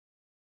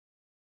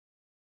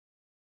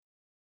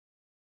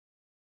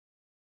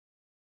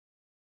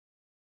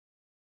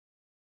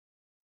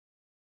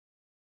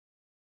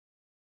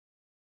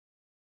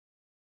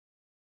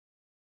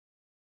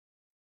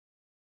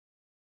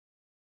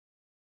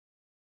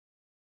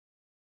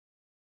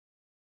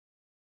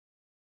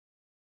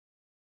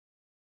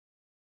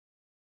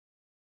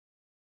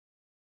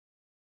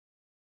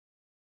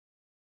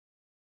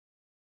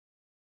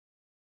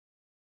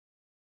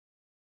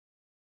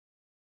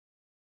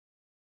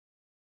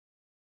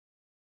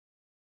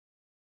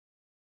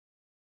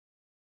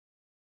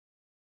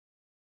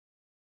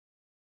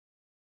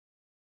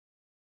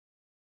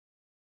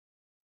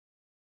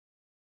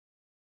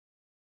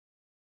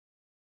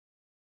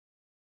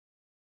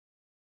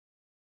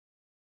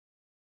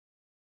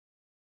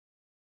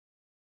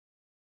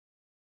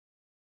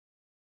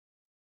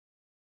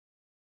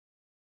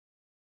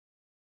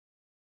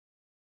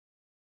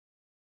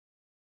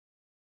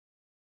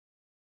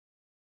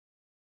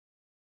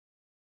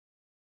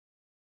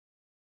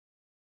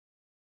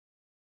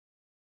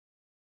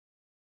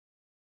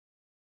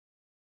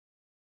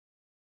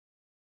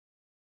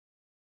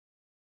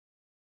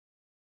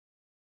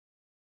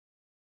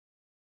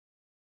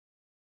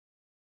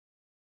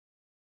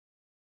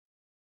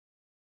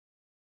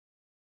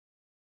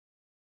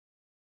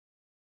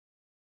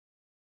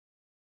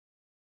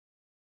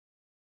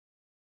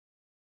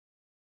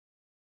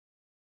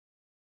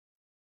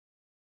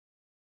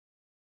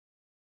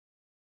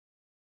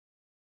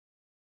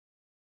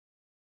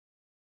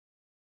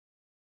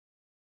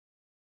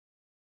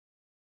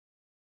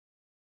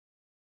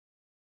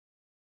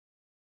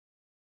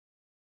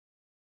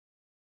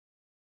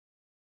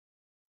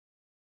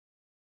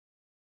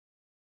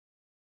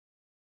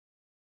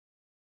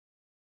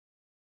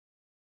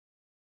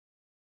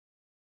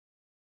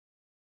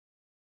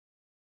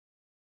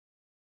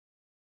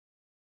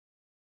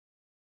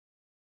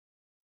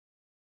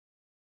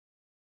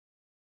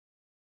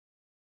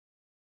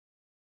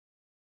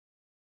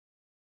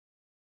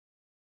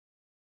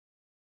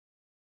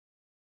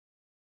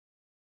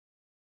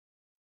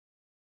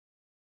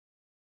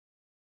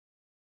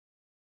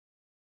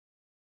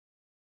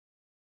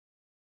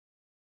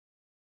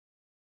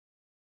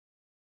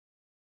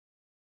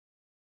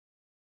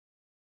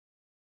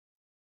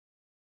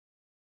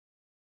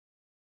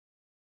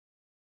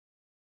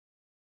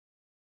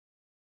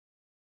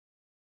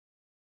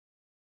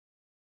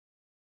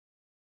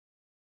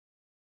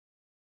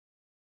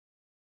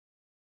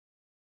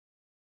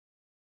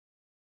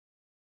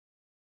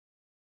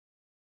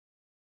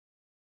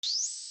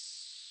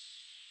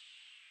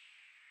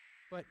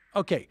But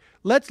okay,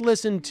 let's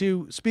listen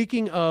to.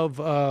 Speaking of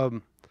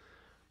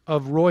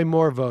Roy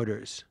Moore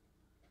voters,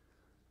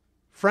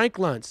 Frank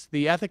Luntz,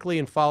 the ethically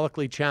and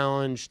follically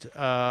challenged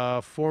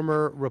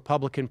former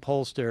Republican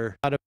pollster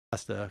out of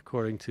Augusta,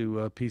 according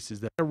to pieces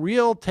that a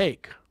real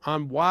take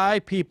on why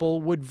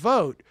people would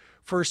vote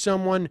for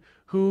someone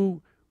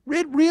who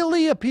it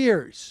really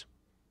appears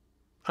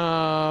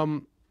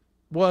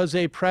was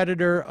a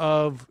predator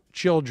of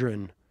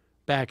children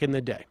back in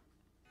the day.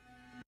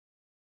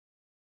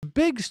 The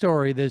big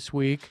story this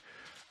week,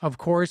 of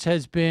course,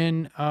 has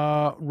been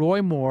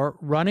Roy Moore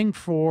running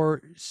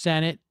for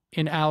Senate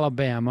in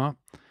Alabama.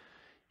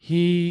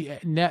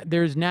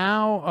 There's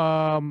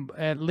now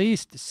at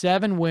least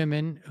 7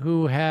 women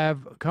who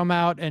have come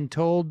out and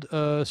told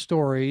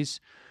stories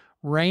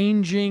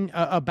ranging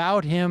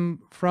about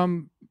him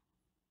from,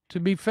 to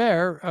be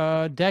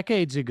fair,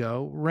 decades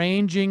ago,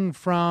 ranging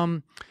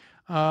from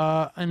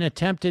an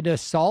attempted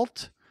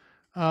assault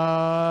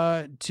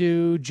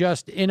to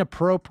just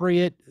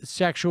inappropriate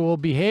sexual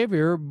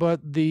behavior.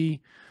 But the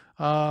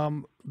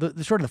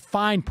sort of the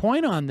fine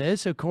point on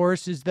this, of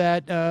course, is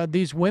that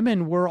these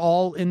women were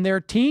all in their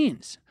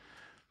teens.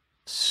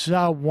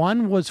 So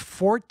one was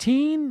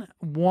 14,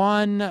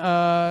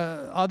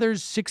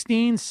 others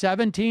 16,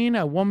 17.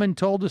 A woman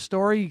told a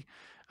story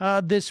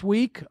this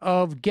week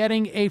of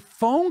getting a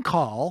phone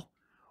call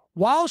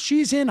while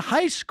she's in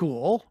high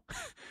school,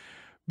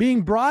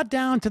 being brought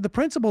down to the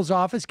principal's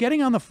office,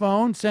 getting on the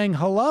phone, saying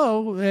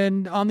hello,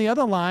 and on the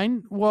other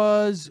line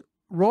was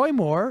Roy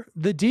Moore,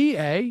 the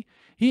DA.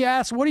 He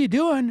asks, "What are you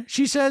doing?"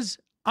 She says,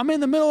 "I'm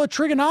in the middle of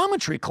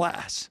trigonometry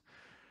class."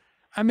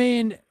 I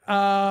mean,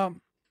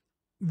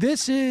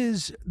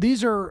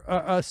 these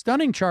are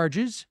stunning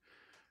charges,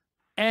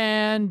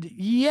 and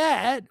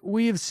yet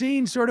we have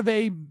seen sort of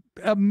a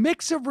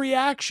mix of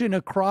reaction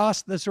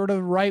across the sort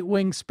of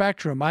right-wing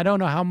spectrum. I don't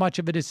know how much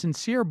of it is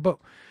sincere, but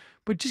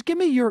just give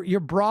me your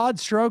broad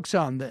strokes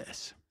on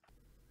this.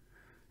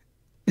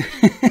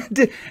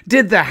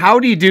 Did the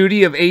howdy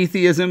doody of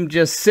atheism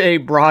just say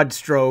broad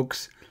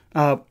strokes?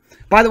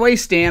 By the way,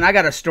 Stan, I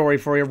got a story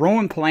for you.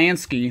 Roman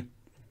Polanski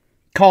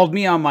called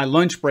me on my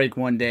lunch break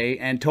one day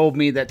and told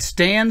me that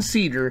Stan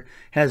Seder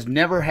has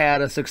never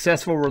had a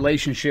successful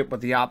relationship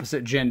with the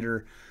opposite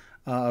gender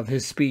of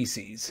his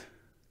species.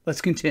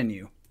 Let's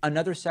continue.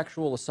 Another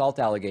sexual assault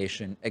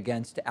allegation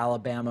against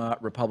Alabama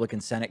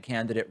Republican Senate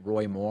candidate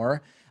Roy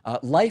Moore,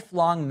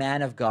 lifelong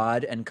man of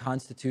God and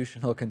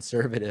constitutional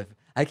conservative.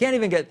 I can't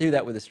even get through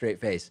that with a straight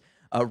face.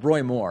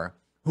 Roy Moore,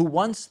 who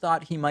once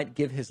thought he might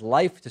give his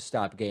life to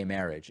stop gay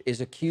marriage, is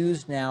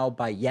accused now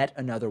by yet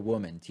another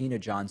woman, Tina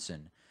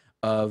Johnson,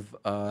 of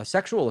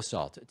sexual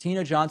assault.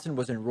 Tina Johnson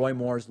was in Roy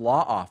Moore's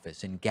law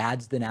office in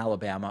Gadsden,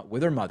 Alabama,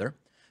 with her mother.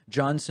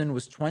 Johnson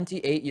was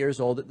 28 years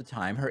old at the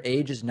time. Her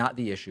age is not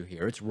the issue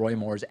here. It's Roy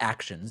Moore's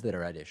actions that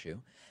are at issue.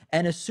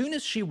 And as soon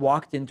as she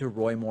walked into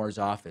Roy Moore's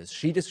office,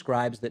 she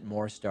describes that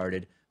Moore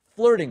started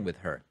flirting with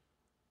her.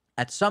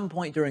 At some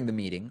point during the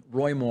meeting,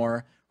 Roy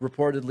Moore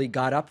reportedly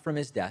got up from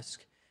his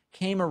desk,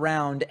 came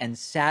around and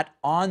sat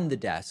on the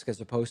desk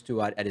as opposed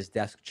to at his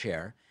desk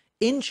chair,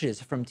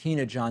 inches from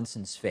Tina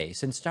Johnson's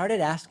face, and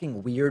started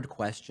asking weird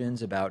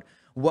questions about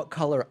what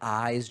color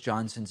eyes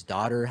Johnson's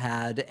daughter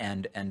had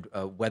and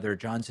whether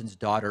Johnson's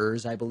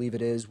daughters, I believe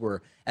it is,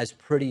 were as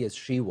pretty as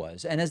she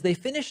was. And as they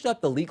finished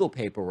up the legal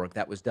paperwork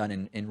that was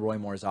done in Roy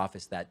Moore's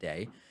office that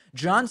day,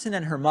 Johnson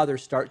and her mother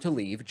start to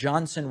leave,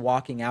 Johnson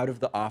walking out of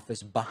the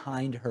office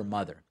behind her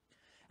mother.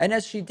 And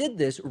as she did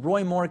this,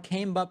 Roy Moore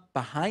came up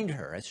behind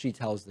her, as she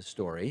tells the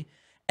story,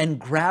 and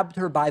grabbed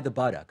her by the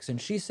buttocks. And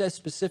she says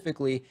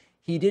specifically,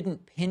 he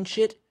didn't pinch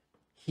it,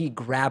 he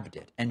grabbed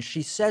it. And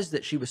she says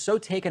that she was so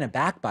taken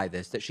aback by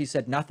this that she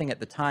said nothing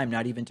at the time,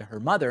 not even to her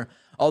mother,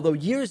 although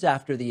years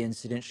after the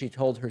incident, she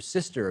told her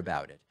sister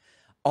about it.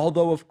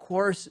 Although, of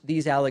course,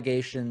 these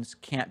allegations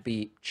can't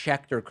be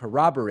checked or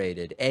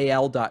corroborated,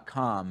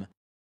 AL.com.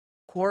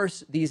 Of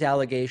course, these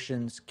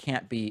allegations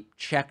can't be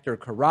checked or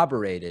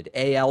corroborated,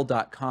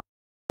 AL.com.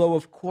 Although,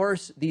 of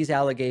course, these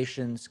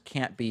allegations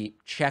can't be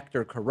checked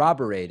or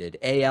corroborated,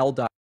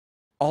 AL.com.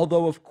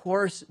 Although, of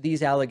course,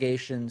 these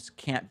allegations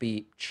can't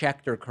be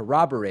checked or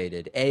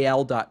corroborated,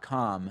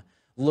 AL.com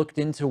looked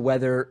into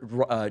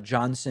whether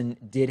Johnson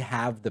did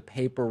have the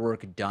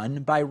paperwork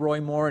done by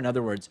Roy Moore. In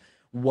other words,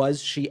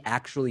 was she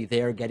actually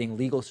there getting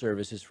legal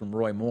services from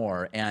Roy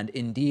Moore? And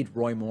indeed,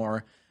 Roy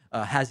Moore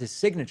has his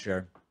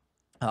signature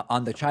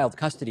on the child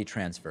custody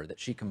transfer that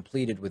she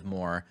completed with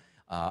Moore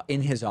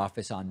in his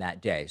office on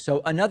that day.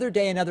 So another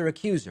day, another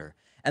accuser.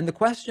 And the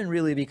question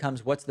really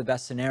becomes, what's the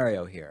best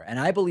scenario here? And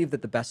I believe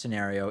that the best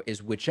scenario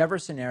is whichever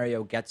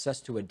scenario gets us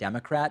to a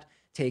Democrat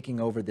taking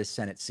over this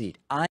Senate seat.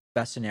 The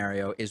best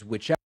scenario is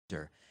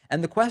whichever.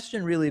 And the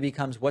question really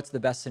becomes, what's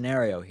the best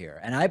scenario here?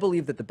 And I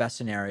believe that the best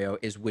scenario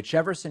is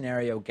whichever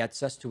scenario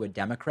gets us to a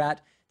Democrat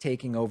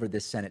taking over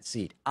this Senate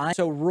seat.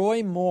 So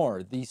Roy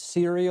Moore, the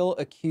serial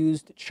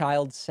accused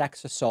child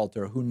sex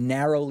assaulter who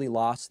narrowly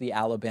lost the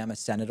Alabama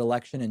Senate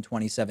election in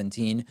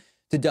 2017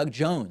 to Doug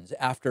Jones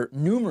after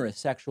numerous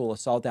sexual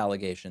assault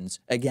allegations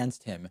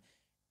against him,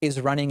 is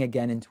running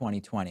again in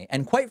 2020.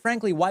 And quite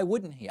frankly, why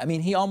wouldn't he? I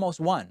mean, he almost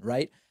won,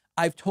 right?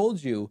 I've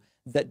told you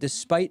that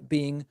despite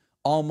being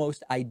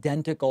almost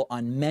identical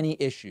on many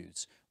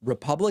issues,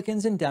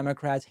 Republicans and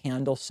Democrats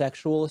handle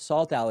sexual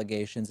assault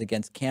allegations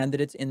against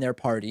candidates in their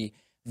party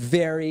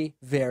very,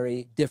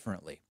 very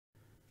differently.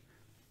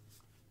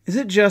 Is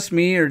it just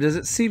me, or does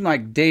it seem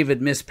like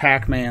David Miss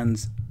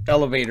Pakman's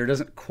elevator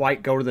doesn't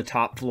quite go to the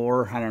top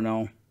floor? I don't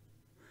know.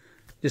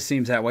 Just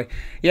seems that way.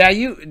 Yeah,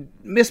 you,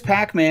 Miss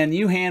Pakman,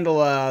 you handle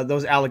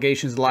those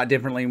allegations a lot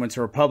differently when it's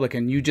a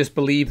Republican. You just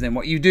believe them.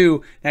 What you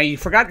do, now you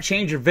forgot to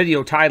change your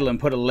video title and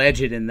put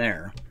alleged in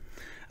there.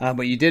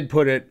 But you did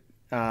put it,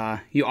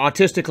 you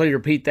autistically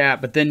repeat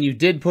that, but then you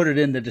did put it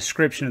in the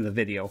description of the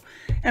video.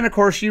 And of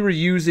course, you were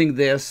using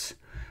this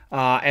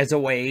as a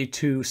way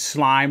to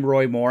slime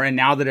Roy Moore. And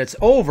now that it's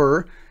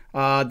over,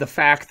 the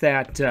fact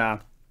that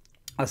a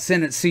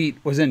Senate seat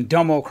was in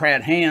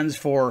Democrat hands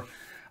for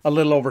a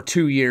little over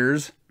 2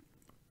 years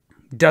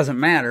doesn't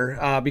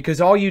matter, because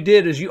all you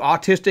did is you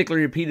autistically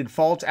repeated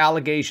false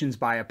allegations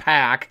by a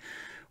PAC,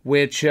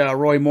 which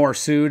Roy Moore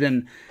sued,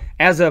 and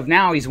as of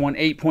now he's won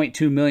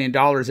 $8.2 million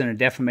in a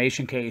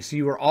defamation case.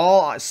 You were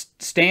all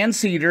Stan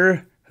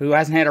Seder, who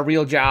hasn't had a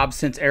real job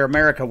since Air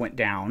America went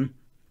down,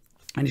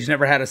 and he's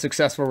never had a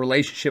successful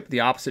relationship with the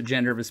opposite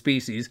gender of his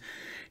species.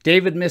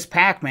 David Miss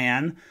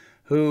Pakman,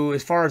 who,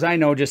 as far as I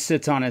know, just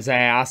sits on his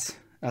ass,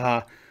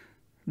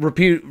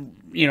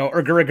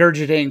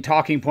 regurgitating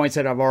talking points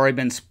that have already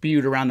been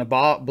spewed around the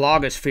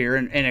blogosphere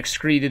and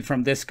excreted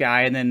from this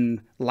guy and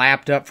then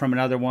lapped up from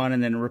another one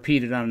and then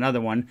repeated on another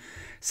one,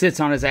 sits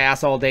on his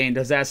ass all day and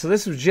does that. So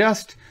this was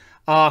just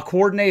a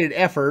coordinated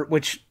effort,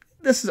 which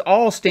this is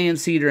all Stan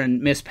Seder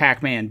and Miss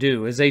Pakman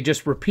do, is they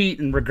just repeat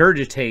and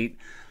regurgitate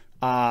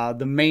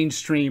the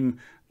mainstream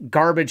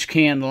garbage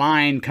can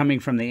line coming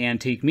from the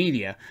antique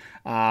media,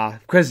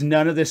 because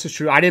none of this is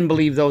true. I didn't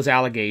believe those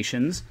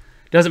allegations.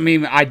 Doesn't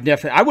mean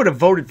I would have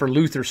voted for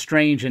Luther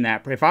Strange in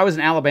that. If I was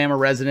an Alabama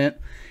resident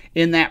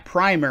in that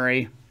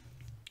primary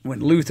when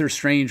Luther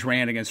Strange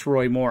ran against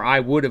Roy Moore, I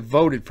would have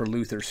voted for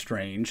Luther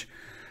Strange,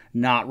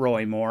 not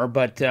Roy Moore.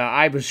 But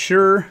I was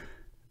sure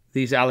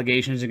these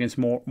allegations against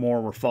Moore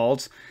were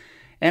false.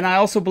 And I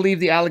also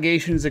believe the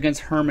allegations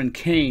against Herman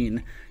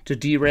Cain to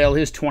derail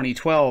his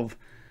 2012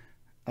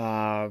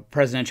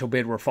 presidential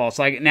bid were false.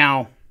 Like,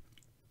 now,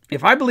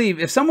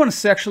 if someone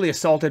sexually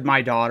assaulted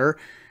my daughter,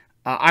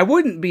 I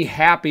wouldn't be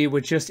happy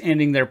with just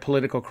ending their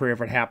political career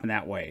if it happened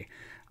that way.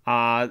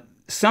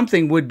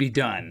 Something would be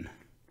done.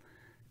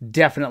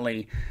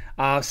 Definitely.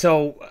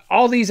 So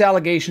all these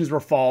allegations were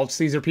false.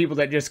 These are people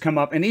that just come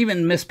up, and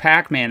even Miss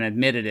Pakman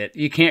admitted it.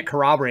 You can't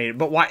corroborate it.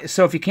 But why?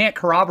 So if you can't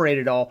corroborate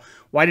it all,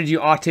 why did you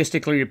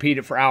autistically repeat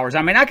it for hours?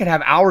 I mean, I could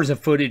have hours of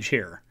footage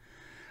here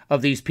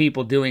of these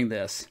people doing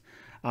this.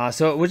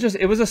 So it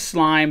was a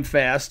slime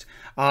fest.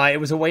 It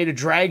was a way to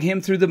drag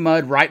him through the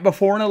mud right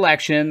before an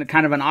election,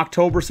 kind of an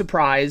October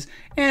surprise,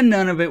 and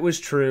none of it was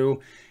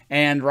true.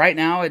 And right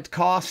now it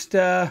cost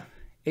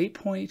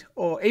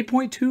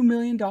 $8.2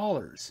 million.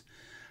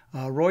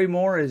 Roy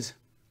Moore is,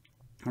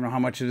 I don't know how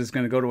much it is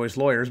going to go to his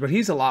lawyers, but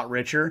he's a lot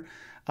richer.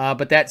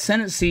 But that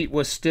Senate seat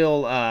was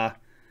still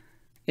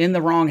in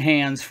the wrong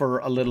hands for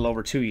a little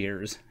over 2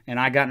 years. And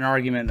I got an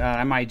argument,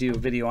 I might do a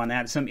video on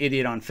that, some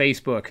idiot on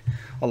Facebook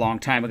a long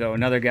time ago,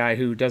 another guy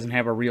who doesn't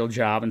have a real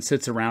job and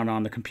sits around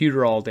on the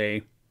computer all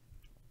day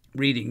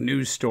reading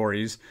news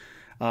stories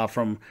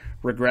from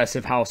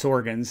regressive house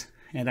organs.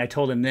 And I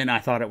told him then I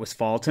thought it was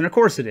false, and of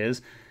course it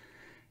is.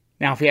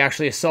 Now, if he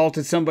actually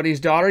assaulted somebody's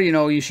daughter,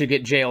 you should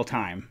get jail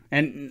time.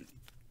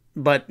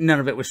 But none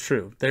of it was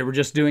true. They were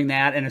just doing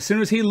that, and as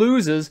soon as he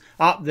loses,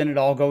 then it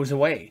all goes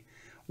away.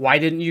 Why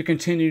didn't you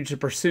continue to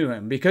pursue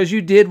him? Because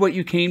you did what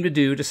you came to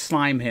do, to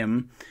slime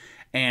him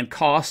and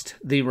cost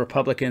the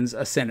Republicans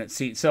a Senate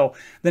seat. So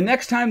the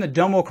next time the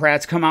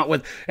Democrats come out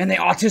with, and they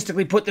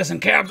autistically put this in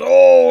caps,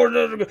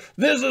 oh,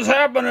 this is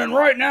happening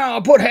right now.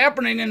 I put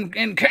happening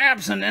in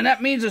caps, and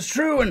that means it's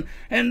true,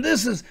 and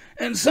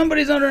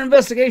somebody's under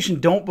investigation.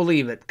 Don't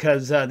believe it,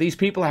 because these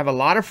people have a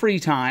lot of free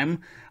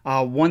time.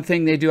 One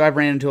thing they do, I've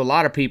ran into a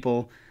lot of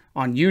people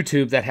on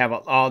YouTube that have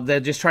they'll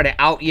just try to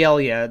out yell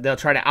you, they'll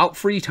try to out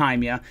free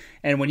time you,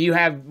 and when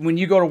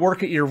you go to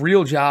work at your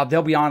real job,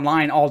 they'll be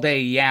online all day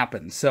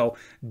yapping. So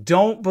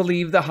don't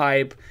believe the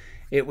hype.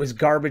 It was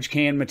garbage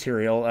can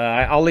material.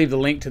 I'll leave the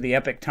link to the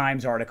Epic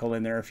Times article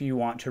in there if you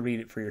want to read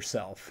it for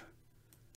yourself.